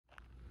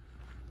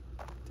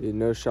Dude,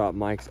 no shot.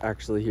 Mike's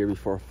actually here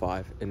before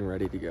 5 and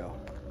ready to go.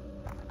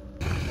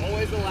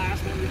 Always the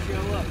last one to show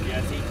up,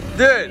 Jesse.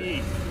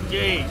 Dude,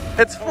 Jeez.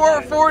 it's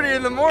 4:40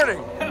 in the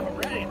morning.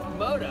 Ready, it's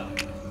moto.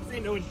 This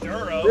ain't no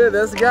enduro. Dude,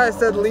 this guy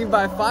said leave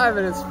by 5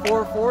 and it's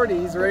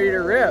 4:40. He's ready to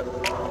rip.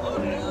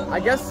 I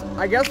guess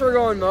we're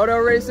going moto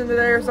racing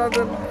today or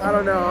something. I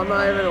don't know. I'm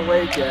not even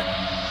awake yet.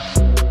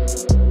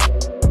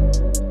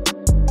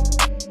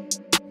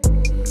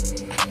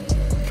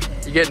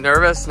 You get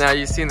nervous now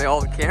you've seen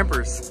all the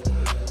campers.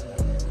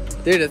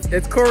 Dude,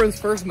 it's Corbin's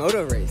first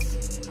moto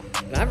race.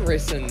 And I haven't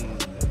raced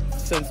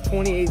since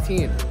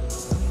 2018.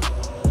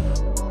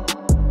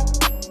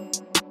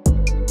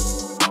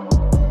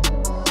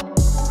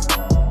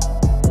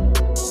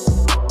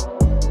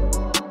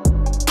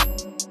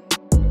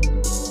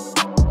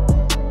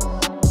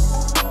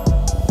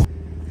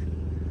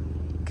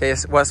 Okay,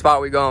 so what spot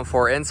are we going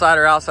for? Inside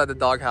or outside the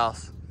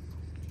doghouse?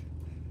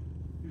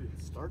 Dude,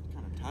 it starts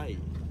kind of tight.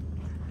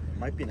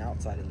 Might be an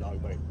outside of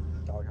doghouse.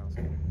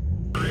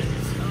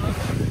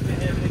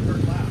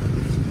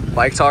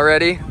 Bikes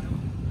already?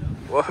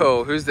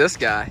 Whoa, who's this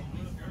guy?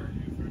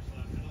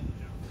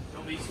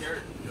 Don't be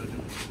scared.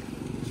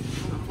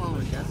 I'm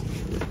following Jesse.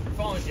 You're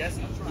following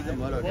Jesse. He's a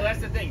moto guy. Well, that's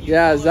the thing.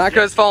 Yeah,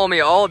 Zacho's following me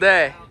all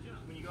day.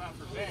 When you go out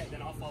for bed,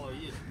 then I'll follow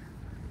you.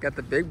 Got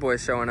the big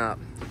boys showing up.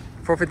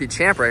 450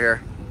 champ right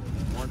here.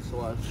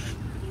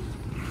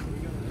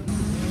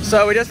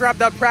 So we just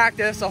wrapped up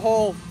practice, a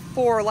whole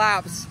 4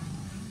 laps.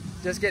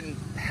 Just getting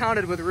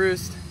pounded with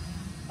roost.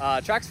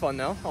 Track's fun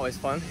though, always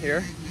fun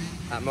here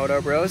at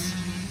MotoBros.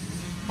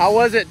 How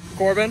was it,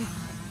 Corbin?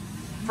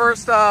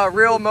 First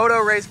real moto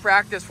race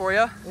practice for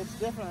you? It's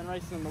different than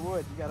racing in the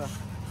woods. You gotta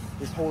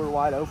just hold her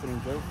wide open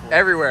and go for it.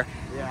 Everywhere.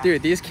 Yeah.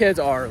 Dude, these kids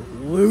are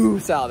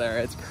loose out there.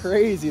 It's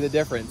crazy the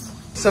difference.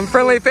 Some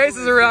friendly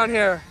faces around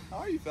here. How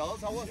are you,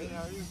 fellas? How was it?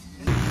 How are you?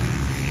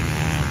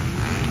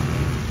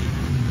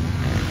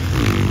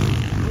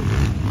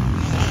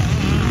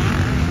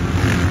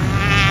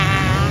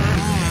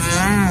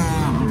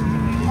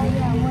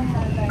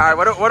 All right,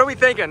 what are we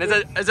thinking? Is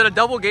it a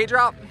double gate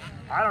drop?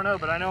 I don't know,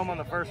 but I know I'm on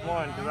the first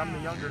one because I'm the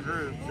younger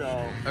group,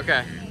 so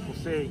Okay. we'll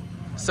see.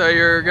 So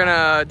you're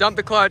gonna dump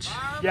the clutch.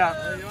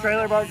 Yeah,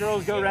 trailer park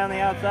girls go around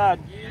the outside.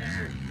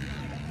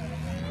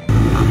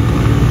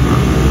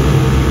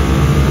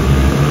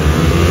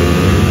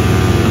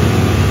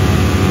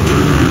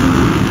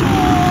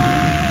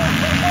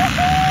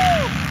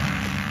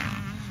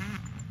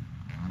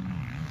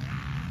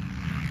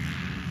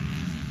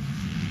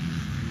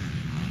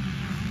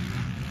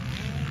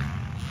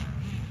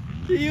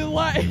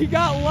 He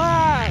got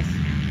last.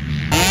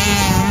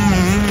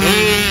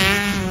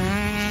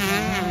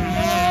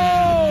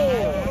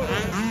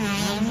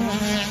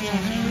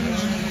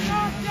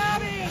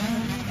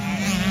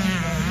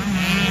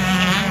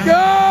 Go!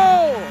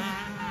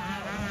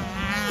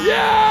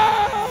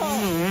 Yeah!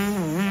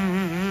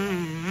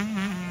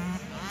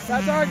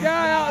 That's our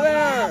guy out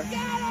there.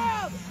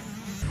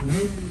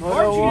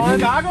 Aren't you using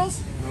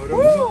goggles?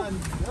 Woo!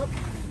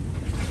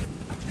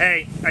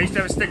 Hey, I used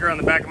to have a sticker on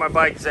the back of my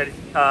bike that said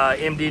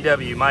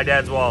MDW, my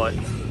dad's wallet.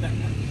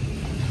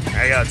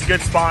 There you go, it's a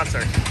good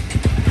sponsor.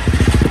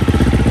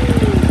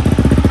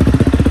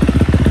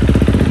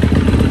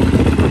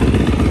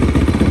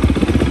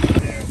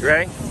 You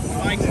ready?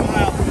 Mike's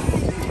out.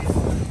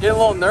 Getting a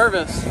little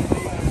nervous.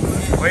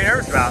 What are you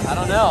nervous about? I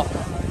don't know.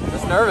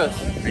 Just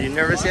nervous. Are you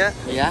nervous yet?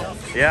 Yeah.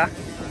 Yeah?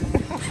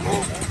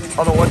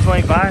 On the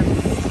 125?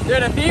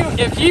 Dude,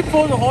 if he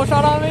pulls a whole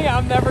shot on me,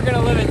 I'm never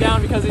gonna live it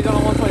down because he's on a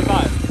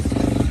 125.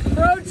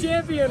 Pro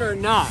champion or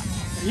not,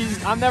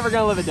 I'm never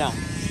gonna live it down.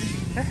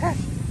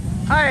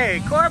 Hi,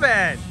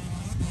 Corbin!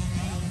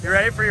 You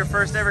ready for your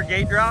first ever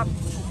gate drop?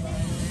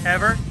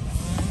 Ever?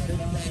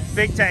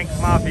 Big Tank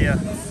Mafia.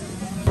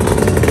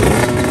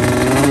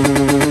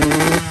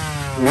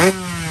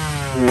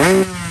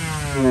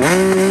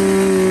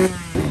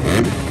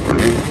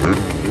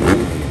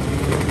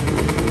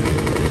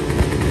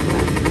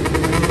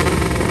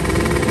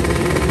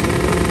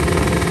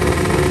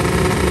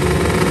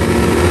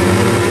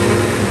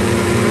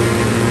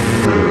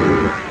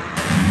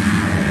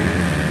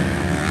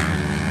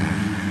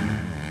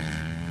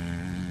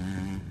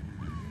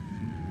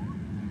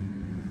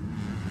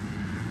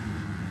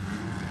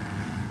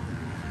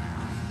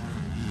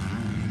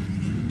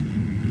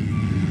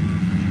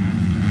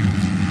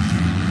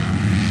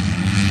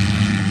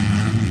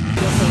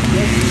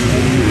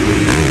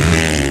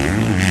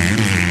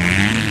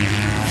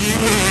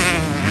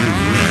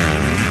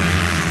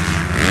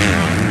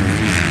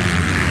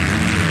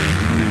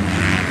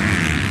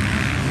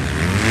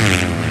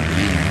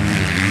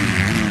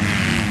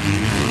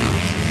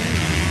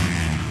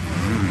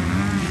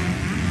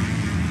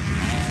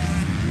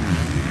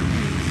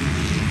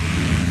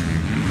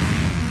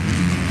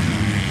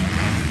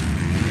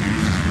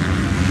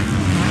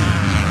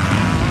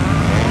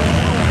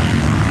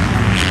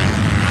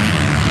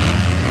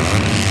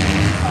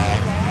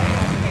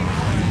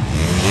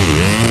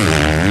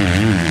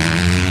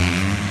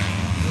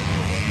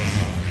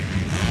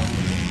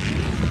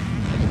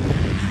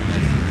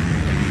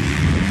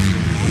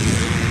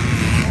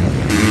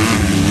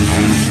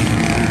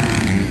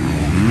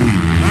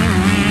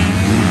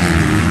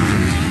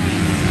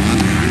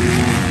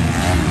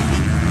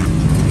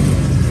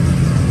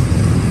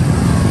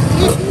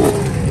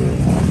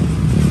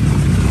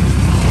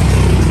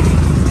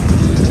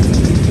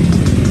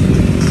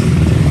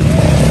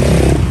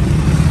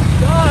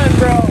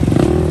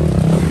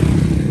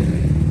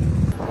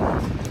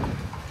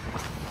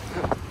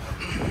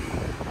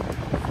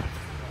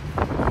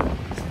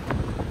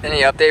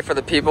 Any update for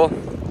the people?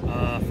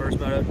 First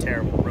moto,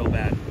 terrible, real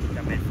bad.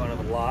 Got made fun of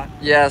a lot.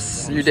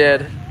 Yes, you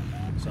did.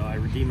 So I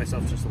redeemed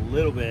myself just a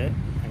little bit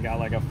and got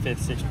like a 5th,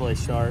 6th place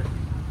start.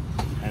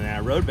 And then I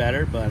rode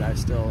better, but I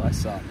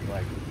suck.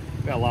 Like,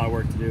 got a lot of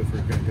work to do if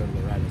we're gonna go to the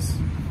Redis.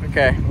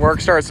 Okay,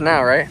 work starts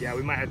now, right? Yeah,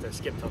 we might have to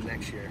skip till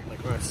next year.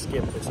 Like, we're gonna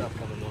skip this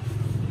upcoming one.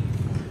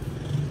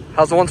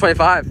 How's the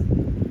 125?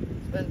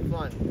 It's been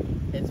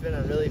fun. It's been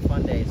a really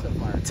fun day so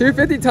far.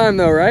 250 time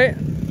though, right?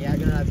 Yeah, I'm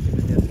gonna have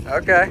 250.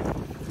 Okay.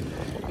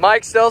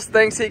 Mike still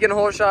thinks he can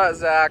hold shot at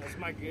Zach. That's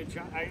my good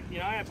shot. I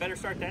had better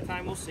start that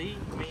time. We'll see.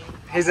 I mean,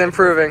 He's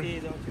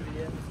improving.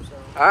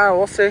 All right,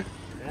 we'll see.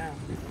 Yeah.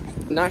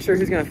 Not sure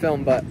who's gonna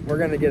film, but we're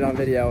gonna get on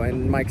video,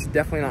 and Mike's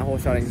definitely not whole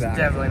shotting Zach.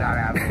 Definitely not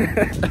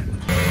happening.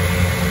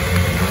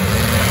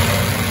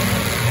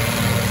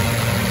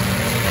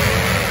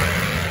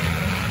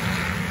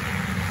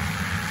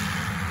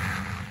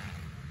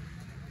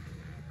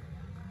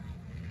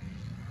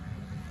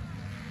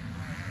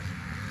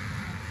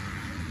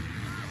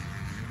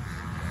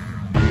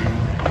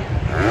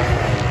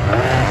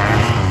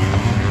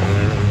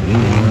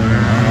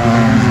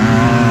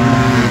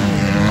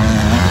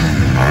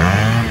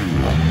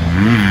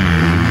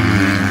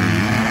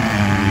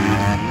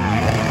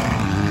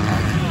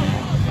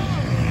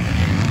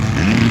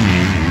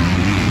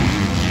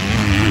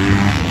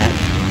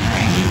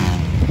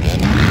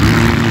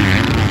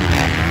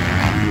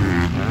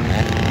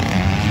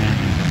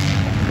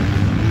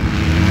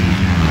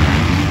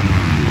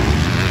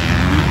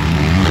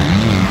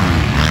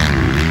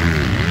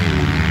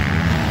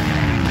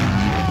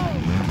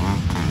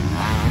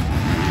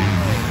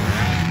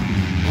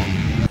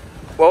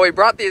 Well, we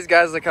brought these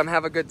guys to come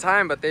have a good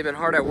time, but they've been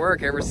hard at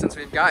work ever since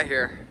we've got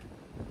here.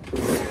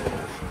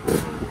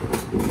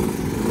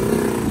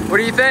 What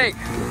do you think?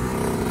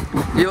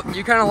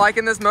 You kind of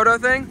liking this moto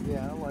thing?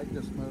 Yeah, I like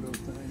this moto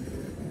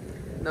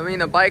thing. I mean,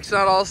 the bike's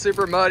not all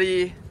super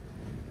muddy.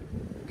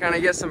 Kind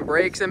of get some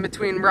breaks in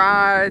between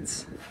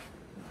rides.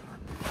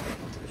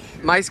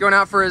 Mike's going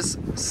out for his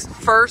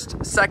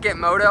second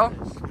moto.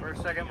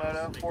 First, second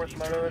moto, 4th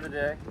moto of the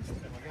day.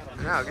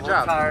 Yeah, good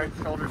job. Tired,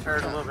 shoulders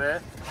hurt a little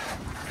bit.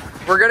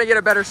 We're gonna get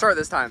a better start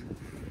this time.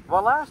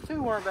 Well, last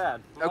 2 weren't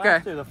bad.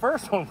 The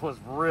first one was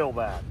real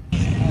bad.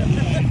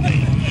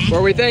 What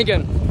are we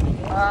thinking?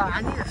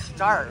 I need a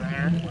start,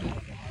 man.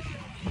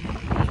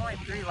 There's only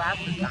 3 laps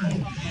this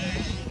time.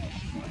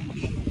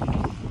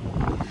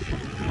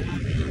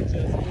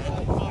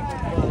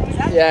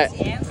 Yeah,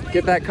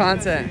 get that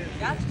content.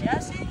 That's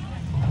Jesse.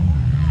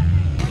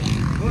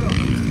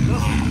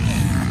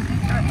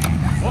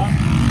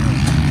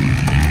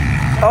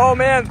 Oh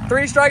man,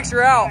 3 strikes,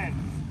 you're out.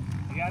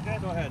 You got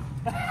that? Go ahead.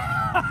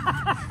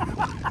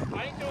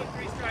 I ain't doing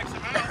 3 strikes,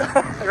 I'm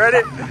out. Ready?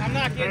 I'm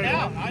not getting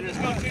out. I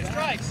just go 2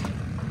 strikes.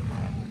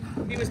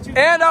 He was 2.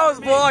 And I was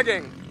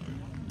vlogging.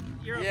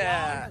 You're a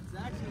Yeah.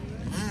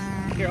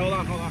 vlogger. Here, hold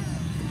on.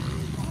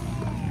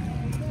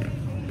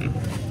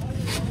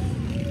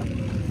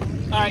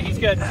 All right, he's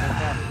good.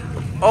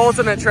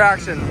 Ultimate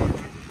traction.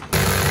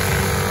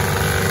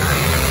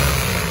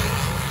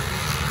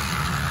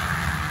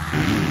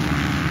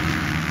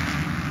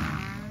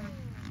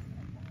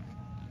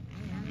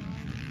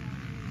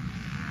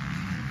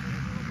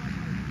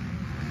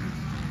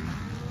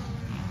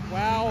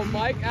 Wow,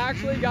 Mike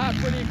actually got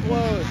pretty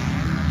close.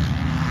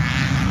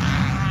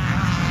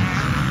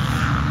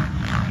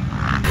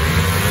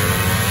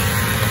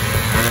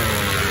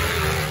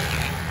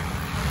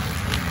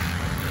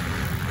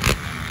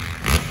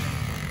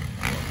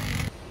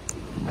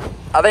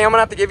 I think I'm gonna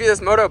have to give you this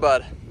moto,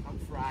 bud. I'm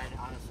fried,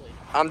 honestly.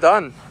 I'm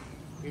done.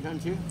 You're done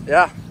too?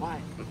 Yeah, Why?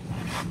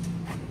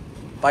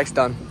 bike's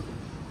done.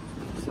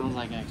 Sounds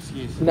like an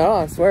excuse. No,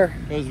 I swear.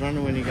 It was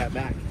running when you got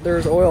back.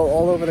 There's oil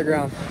all over the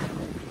ground.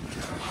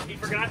 He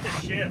forgot to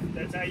shift.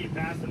 That's how you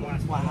passed him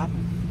last What time.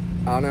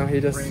 happened? I don't know,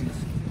 he just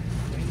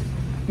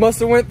must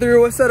have went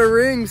through a set of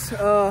rings,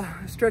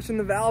 stretching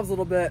the valves a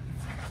little bit.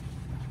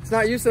 It's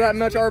not used to that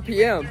much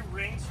RPM.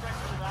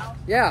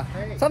 Yeah,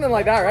 something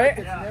like that, right?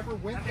 It's never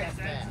went that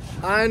fast.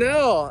 I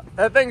know.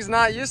 That thing's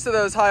not used to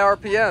those high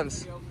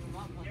RPMs.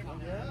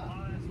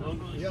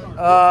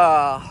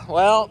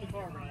 Well,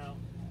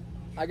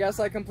 I guess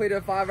I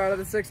completed 5 out of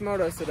the 6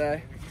 motos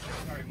today.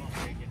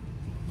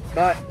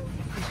 But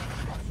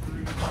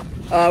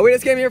we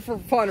just came here for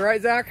fun,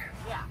 right, Zach?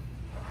 Yeah.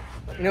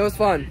 And it was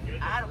fun.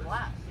 I had a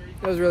blast.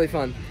 It was really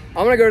fun.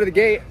 I'm gonna go to the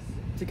gate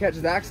to catch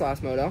Zach's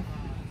last moto.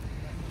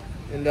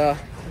 And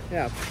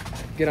yeah,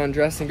 get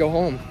undressed and go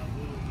home.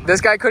 This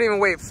guy couldn't even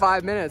wait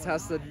 5 minutes,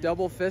 has to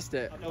double fist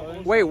it.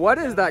 Wait, what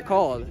is that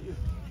called?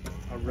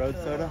 A road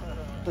soda?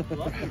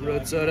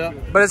 Road soda.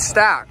 But it's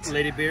stacked.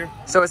 Lady beer.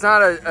 So it's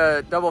not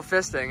a double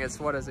fisting, it's,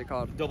 what is it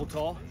called? Double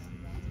tall.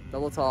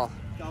 Double tall.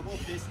 Double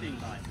fisting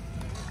bud.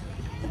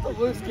 It's a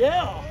loose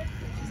gal.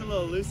 She's a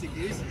little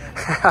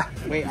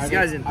loosey-goosey. Wait, are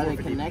guy's they, in are they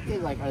 450.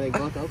 connected? Like, are they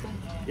both open?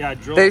 Yeah,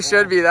 drill. They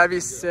should be, that'd be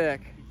sick.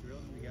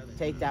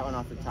 Take that one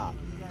off the top.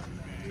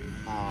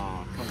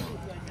 Oh, come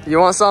on. You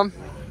want some?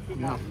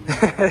 No.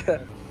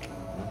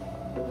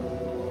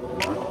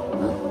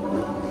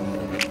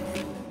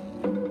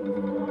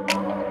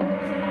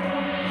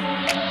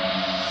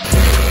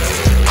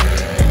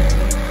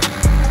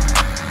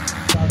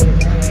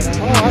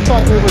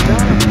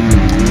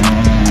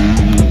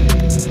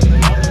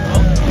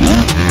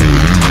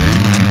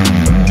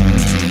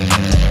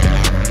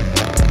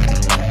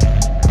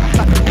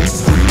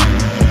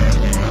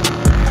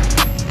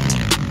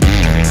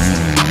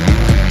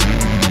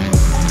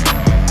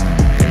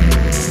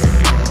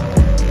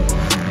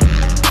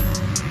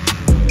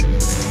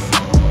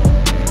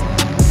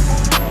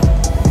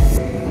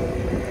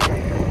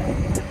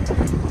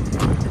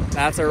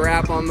 That's a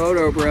wrap on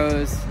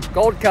MotoBros.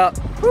 Gold Cup.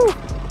 Whew.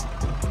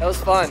 That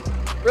was fun.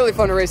 Really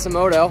fun to race a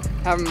moto.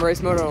 Haven't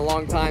raced moto in a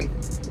long time.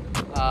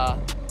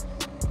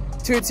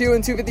 2-2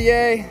 in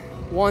 250A,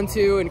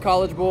 1-2 in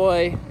College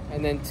Boy,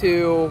 and then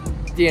 2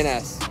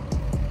 DNS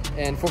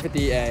and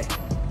 450A.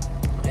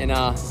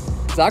 And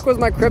Zach was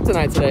my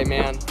kryptonite today,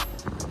 man.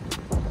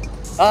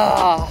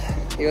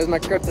 He was my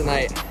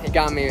kryptonite. He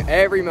got me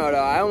every moto.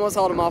 I almost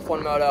held him off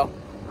one moto.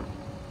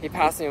 He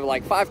passed me with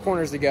like 5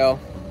 corners to go.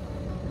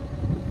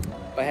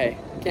 But hey,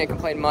 can't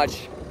complain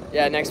much.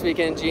 Yeah, next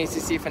weekend,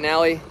 GNCC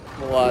finale.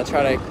 We'll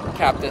try to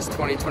cap this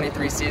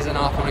 2023 season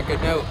off on a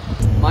good note.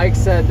 Mike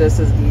said this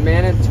is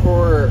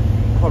mandatory.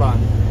 Hold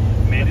on.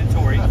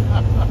 Mandatory.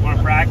 Want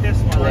to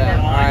practice?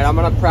 Yeah, all right, I'm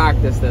gonna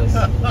practice this.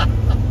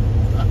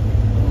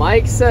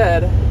 Mike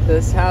said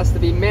this has to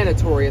be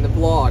mandatory in the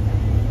vlog.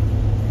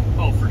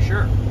 Oh, for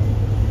sure.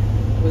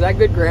 Was that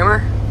good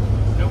grammar?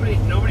 Nobody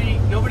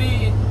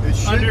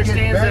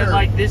understands that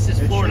like this is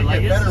Florida.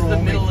 Like this is the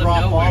middle of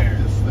nowhere.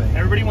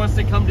 Everybody wants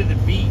to come to the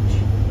beach.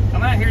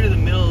 Come out here to the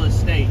middle of the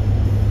state.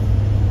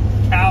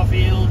 Cow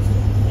fields,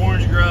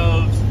 orange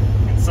groves,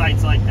 and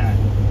sites like that.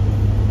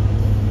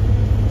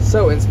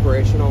 So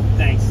inspirational.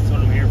 Thanks, that's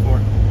what I'm here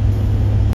for.